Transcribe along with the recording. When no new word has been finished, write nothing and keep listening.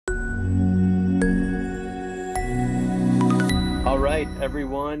All right,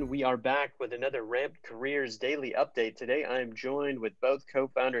 everyone, we are back with another Ramped Careers Daily Update. Today, I am joined with both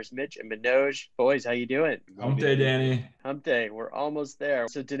co-founders, Mitch and Manoj. Boys, how you doing? Hump day, Danny. Hump day, we're almost there.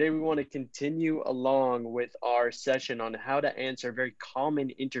 So today we want to continue along with our session on how to answer very common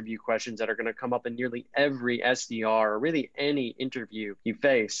interview questions that are going to come up in nearly every SDR or really any interview you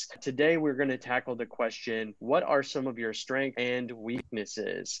face. Today, we're going to tackle the question, what are some of your strengths and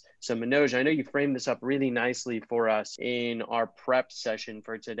weaknesses? So Manoj, I know you framed this up really nicely for us in our prep session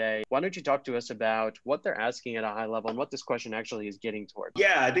for today. Why don't you talk to us about what they're asking at a high level and what this question actually is getting towards?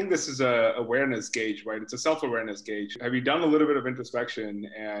 Yeah, I think this is a awareness gauge, right? It's a self-awareness gauge. Have you done a little bit of introspection,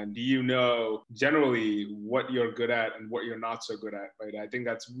 and do you know generally what you're good at and what you're not so good at, right? I think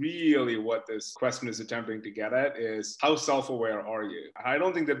that's really what this question is attempting to get at, is how self-aware are you? I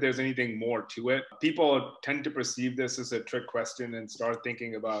don't think that there's anything more to it. People tend to perceive this as a trick question and start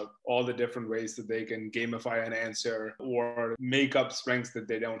thinking about all the different ways that they can gamify an answer or make up strengths that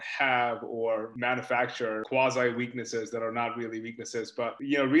they don't have or manufacture quasi weaknesses that are not really weaknesses. But,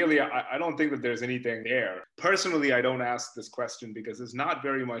 really, I don't think that there's anything there. Personally, I don't ask this question because there's not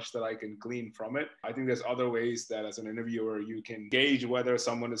very much that I can glean from it. I think there's other ways that as an interviewer, you can gauge whether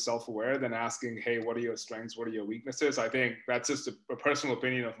someone is self-aware than asking, hey, what are your strengths? What are your weaknesses? I think that's just a personal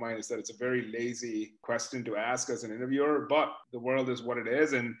opinion of mine, is that it's a very lazy question to ask as an interviewer, but the world is what it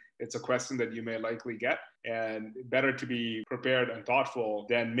is. And it's a question that you may likely get, and better to be prepared and thoughtful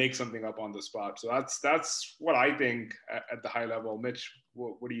than make something up on the spot. So that's what I think at the high level. Mitch,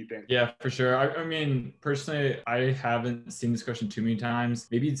 what do you think? Yeah, for sure. I mean, personally, I haven't seen this question too many times.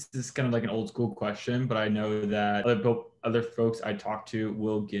 Maybe it's just kind of like an old school question, but I know that other folks I talk to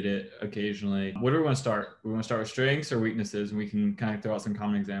will get it occasionally. Where do we want to start? We want to start with strengths or weaknesses, and we can kind of throw out some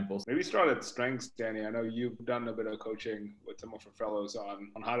common examples. Maybe start at strengths, Danny. I know you've done a bit of coaching with some of your fellows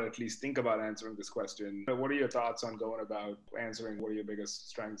on how to at least think about answering this question. What are your thoughts on going about answering what are your biggest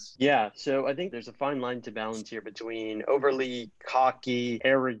strengths? Yeah, so I think there's a fine line to balance here between overly cocky,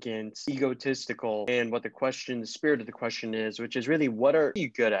 arrogant, egotistical, and what the spirit of the question is, which is really, what are you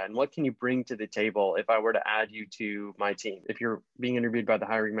good at and what can you bring to the table if I were to add you to my team, if you're being interviewed by the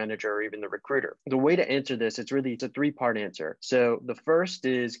hiring manager or even the recruiter. The way to answer this, it's a three-part answer. So the first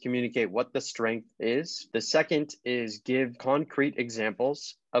is communicate what the strength is. The second is give concrete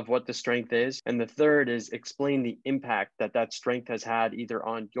examples of what the strength is. And the third is explain the impact that strength has had either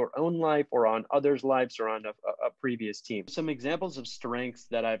on your own life or on others' lives or on a previous team. Some examples of strengths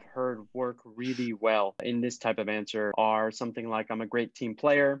that I've heard work really well in this type of answer are something like, I'm a great team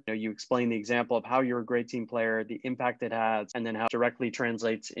player. You explain the example of how you're a great team player, the impact it has, and then how it directly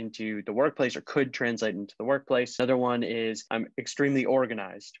translates into the workplace or could translate into the workplace. Another one is, I'm extremely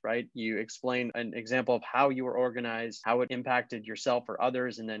organized, right? You explain an example of how you were organized, how it impacted yourself or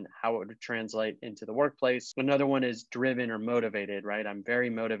others, and then how it would translate into the workplace. Another one is driven or motivated, right? I'm very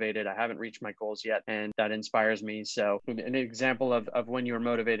motivated. I haven't reached my goals yet, and that inspires me. So an example of when you were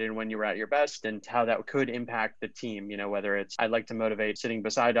motivated and when you were at your best and how that could impact the team, whether it's, I like to motivate sitting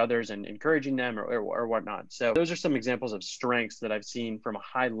beside others and encouraging them or whatnot. So those are some examples of strengths that I've seen from a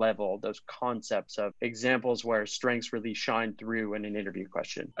high level, those concepts of examples where strengths really shine through in an interview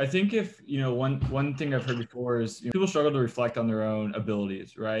question. I think if, one thing I've heard before is people struggle to reflect on their own abilities,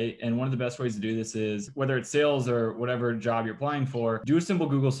 right? And one of the best ways to do this is, whether it's sales or whatever job you're applying for, do a simple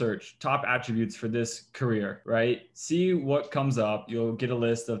Google search, top attributes for this career, right? See what comes up. You'll get a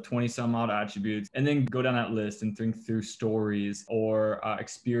list of 20 some odd attributes, and then go down that list and think through stories or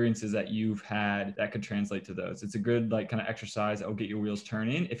experiences that you've had that could translate to those. It's a good kind of exercise that will get your wheels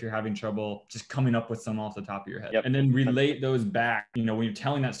turning if you're having trouble just coming up with some off the top of your head. Yep. And then relate those back. When you're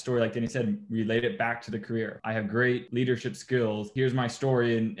telling that story, like Danny said, relate it back to the career. I have great leadership skills. Here's my story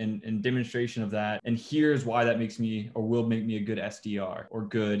and demonstration of that. And here's why that makes me or will make me a good SDR or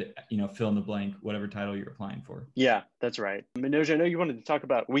good, fill in the blank, whatever title you're applying for. Yeah, that's right. Manoj, I know you wanted to talk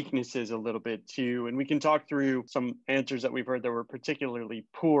about weaknesses a little bit too, and we can talk through some answers that we've heard that were particularly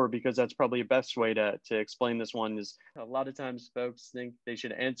poor, because that's probably the best way to explain this one. Is a lot of times folks think they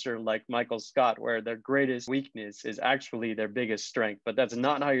should answer like Michael Scott, where their greatest weakness is actually their biggest strength, but that's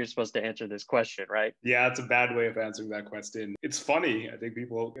not how you're supposed to answer this question, right? Yeah, it's a bad way of answering that question. It's funny. I think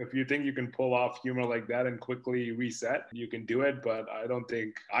people, if you think you can pull off humor like that and quickly reset, you can do it. But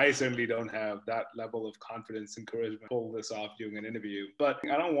I certainly don't have that level of confidence and charisma pull this off during an interview. But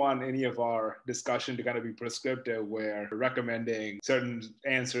I don't want any of our discussion to kind of be prescriptive where we're recommending certain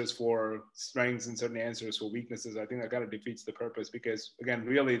answers for strengths and certain answers for weaknesses. I think that kind of defeats the purpose because, again,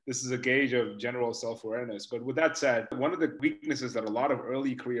 really, this is a gauge of general self-awareness. But with that said, one of the weaknesses that a lot of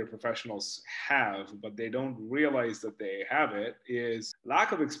early career professionals have, but they don't realize that they have it, is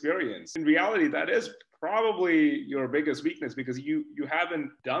lack of experience. In reality, that is probably your biggest weakness because you haven't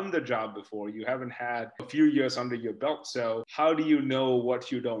done the job before. You haven't had a few years under your belt. So how do you know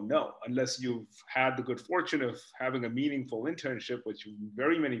what you don't know? Unless you've had the good fortune of having a meaningful internship, which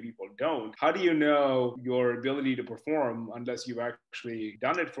very many people don't. How do you know your ability to perform unless you've actually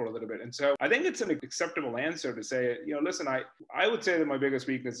done it for a little bit? And so I think it's an acceptable answer to say, listen, I would say that my biggest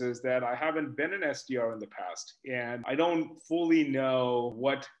weakness is that I haven't been an SDR in the past and I don't fully know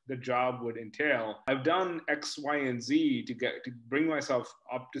what the job would entail. I've done X, Y, and Z to bring myself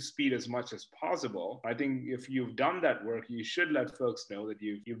up to speed as much as possible. I think if you've done that work, you should let folks know that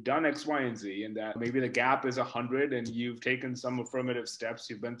you've done X, Y, and Z, and that maybe the gap is 100, and you've taken some affirmative steps.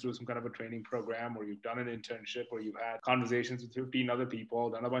 You've been through some kind of a training program, or you've done an internship, or you've had conversations with 15 other people,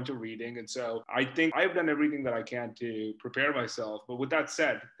 done a bunch of reading. And so I think I've done everything that I can to prepare myself. But with that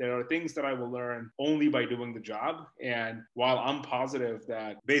said, there are things that I will learn only by doing the job. And while I'm positive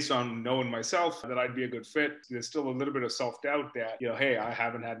that based on knowing myself that I'd be a good fit, there's still a little bit of self-doubt that, hey, I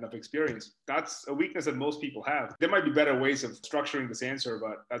haven't had enough experience. That's a weakness that most people have. There might be better ways of structuring this answer,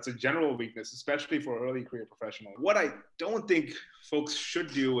 but that's a general weakness, especially for early career professionals. What I don't think folks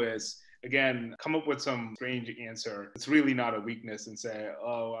should do is, again, come up with some strange answer. It's really not a weakness and say,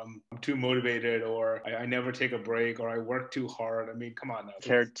 oh, I'm too motivated, or I never take a break, or I work too hard. I mean, come on now.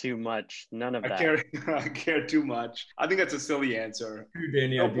 Care too much. None of that. I care too much. I think that's a silly answer.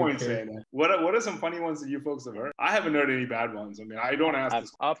 Danny, no point saying it. What are some funny ones that you folks have heard? I haven't heard any bad ones. I mean, I don't ask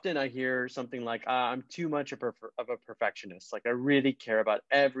this. Often I hear something like, I'm too much of a perfectionist. Like I really care about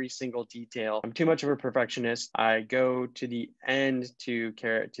every single detail. I'm too much of a perfectionist. I go to the end to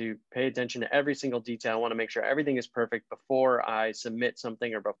pay attention to every single detail. I want to make sure everything is perfect before I submit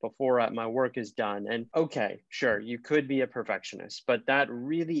something or before my work is done. And okay, sure, you could be a perfectionist, but that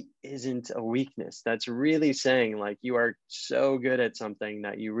really isn't a weakness. That's really saying like you are so good at something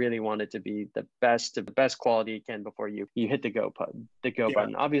that you really want it to be the best quality you can before you hit the go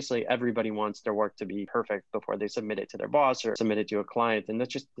button. Obviously, everybody wants their work to be perfect before they submit it to their boss or submit it to a client. And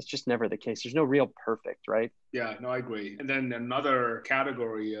that's just never the case. There's no real perfect, right? Yeah, no, I agree. And then another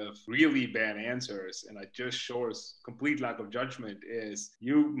category of really bad answers, and it just shows complete lack of judgment, is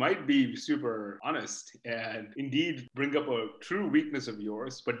you might be super honest and indeed bring up a true weakness of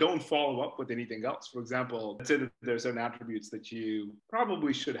yours, but don't follow up with anything else. For example, let's say that there's certain attributes that you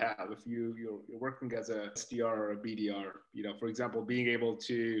probably should have if you're working as a SDR or a BDR. For example, being able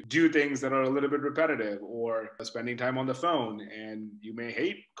to do things that are a little bit repetitive, or spending time on the phone, and you may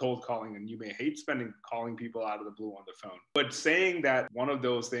hate cold calling and you may hate calling people out of the blue on the phone. But saying that one of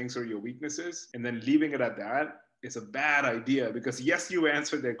those things are your weaknesses and then leaving it at that is a bad idea, because yes, you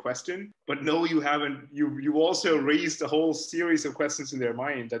answered their question, but no, you haven't. You also raised a whole series of questions in their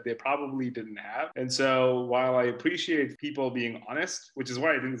mind that they probably didn't have. And so while I appreciate people being honest, which is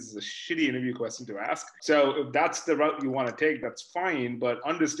why I think this is a shitty interview question to ask. So if that's the route you want to take, that's fine, but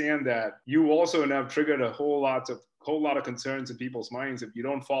understand that you also have triggered a whole lot of concerns in people's minds if you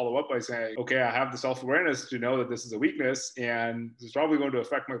don't follow up by saying, okay, I have the self-awareness to know that this is a weakness and this is probably going to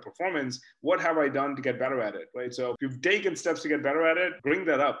affect my performance. What have I done to get better at it, right? So if you've taken steps to get better at it, bring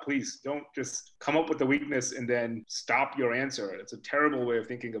that up, please. Don't just come up with the weakness and then stop your answer. It's a terrible way of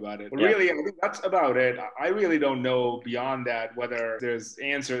thinking about it. But really, I think that's about it. I really don't know beyond that whether there's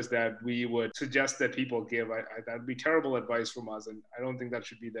answers that we would suggest that people give. That'd be terrible advice from us, and I don't think that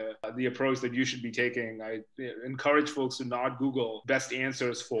should be the approach that you should be taking. I encourage folks to not Google best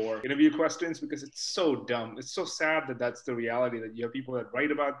answers for interview questions, because it's so dumb. It's so sad that that's the reality, that you have people that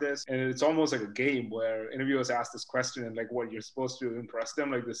write about this, and it's almost like a game where interviewers ask this question and like what you're supposed to impress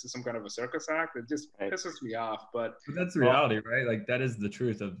them, like this is some kind of a circus act. It just pisses me off. But that's the reality, right? Like that is the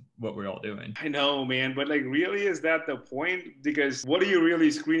truth of what we're all doing. I know, man, but like really, is that the point? Because what are you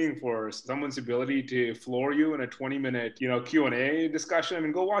really screening for? Someone's ability to floor you in a 20-minute Q&A discussion? I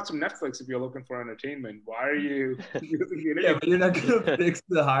mean, go watch some Netflix if you're looking for entertainment. Why are you yeah, but you're not gonna fix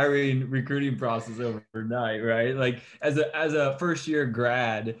the recruiting process overnight, right? Like as a first year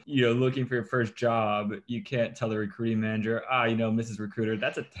grad, looking for your first job, you can't tell the recruiting manager, Mrs. Recruiter,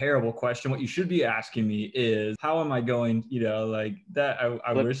 that's a terrible question. What you should be asking me is, how am I going, like that?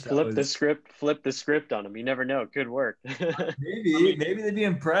 I wish that flip the script on them. You never know. Good work. maybe they'd be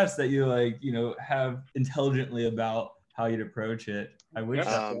impressed that you have intelligently about how you'd approach it. I wish.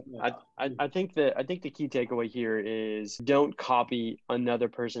 I think the key takeaway here is don't copy another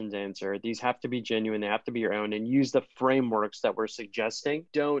person's answer. These have to be genuine. They have to be your own, and use the frameworks that we're suggesting.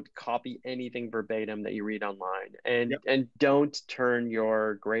 Don't copy anything verbatim that you read online, and don't turn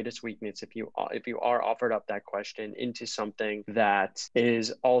your greatest weakness, if you are offered up that question, into something that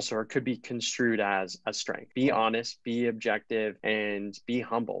is also or could be construed as a strength. Be honest, be objective, and be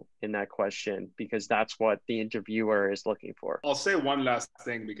humble in that question, because that's what the interviewer is looking for. I'll say one last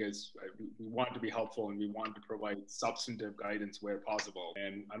thing, because we want to be helpful and we want to provide substantive guidance where possible.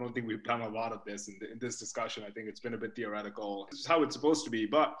 And I don't think we've done a lot of this in this discussion. I think it's been a bit theoretical. This is how it's supposed to be.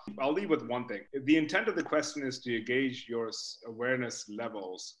 But I'll leave with one thing. The intent of the question is to gauge your awareness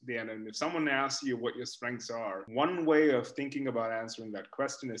levels. And if someone asks you what your strengths are, one way of thinking about answering that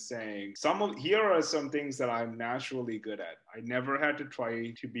question is saying, here are some things that I'm naturally good at. I never had to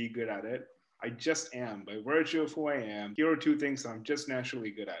try to be good at it. I just am. By virtue of who I am, here are 2 things I'm just naturally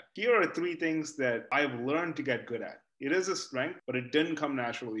good at. Here are 3 things that I've learned to get good at. It is a strength, but it didn't come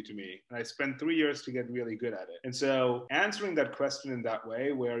naturally to me. And I spent 3 years to get really good at it. And so answering that question in that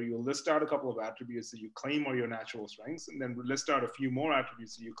way, where you list out a couple of attributes that you claim are your natural strengths, and then list out a few more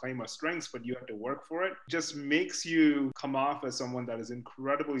attributes that you claim are strengths, but you have to work for it, just makes you come off as someone that is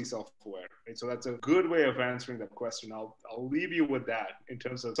incredibly self-aware. Right? So that's a good way of answering that question. I'll leave you with that in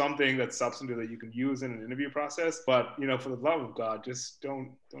terms of something that's substantive that you can use in an interview process. But, for the love of God, just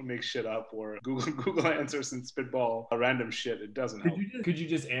don't make shit up or Google answers and spitball random shit. It doesn't help. Could you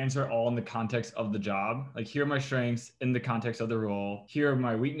just answer all in the context of the job? Like, here are my strengths in the context of the role. Here are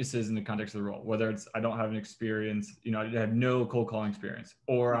my weaknesses in the context of the role. Whether it's I don't have an experience, I have no cold calling experience,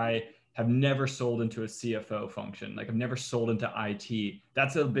 or I have never sold into a CFO function. Like, I've never sold into IT.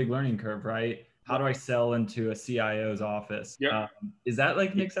 That's a big learning curve, right? How do I sell into a CIO's office? Yeah. Is that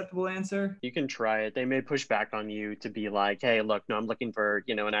like an acceptable answer? You can try it. They may push back on you to be like, hey, look, no, I'm looking for,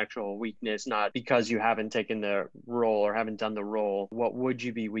 an actual weakness, not because you haven't taken the role or haven't done the role. What would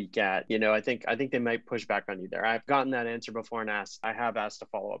you be weak at? I think they might push back on you there. I've gotten that answer before, and I have asked a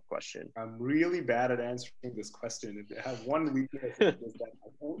follow-up question. I'm really bad at answering this question. If I have one weakness, is that I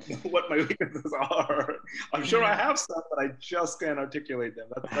don't know what my weaknesses are. I'm sure I have some, but I just can't articulate them.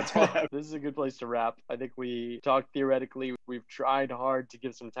 That's why This is a good place to wrap. I think we talked theoretically. We've tried hard to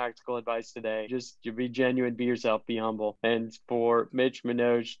give some tactical advice today. Just to be genuine, be yourself, be humble. And for Mitch,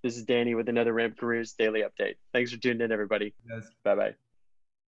 Manoj, this is Danny with another Ramp Careers Daily Update. Thanks for tuning in, everybody. Yes. Bye-bye.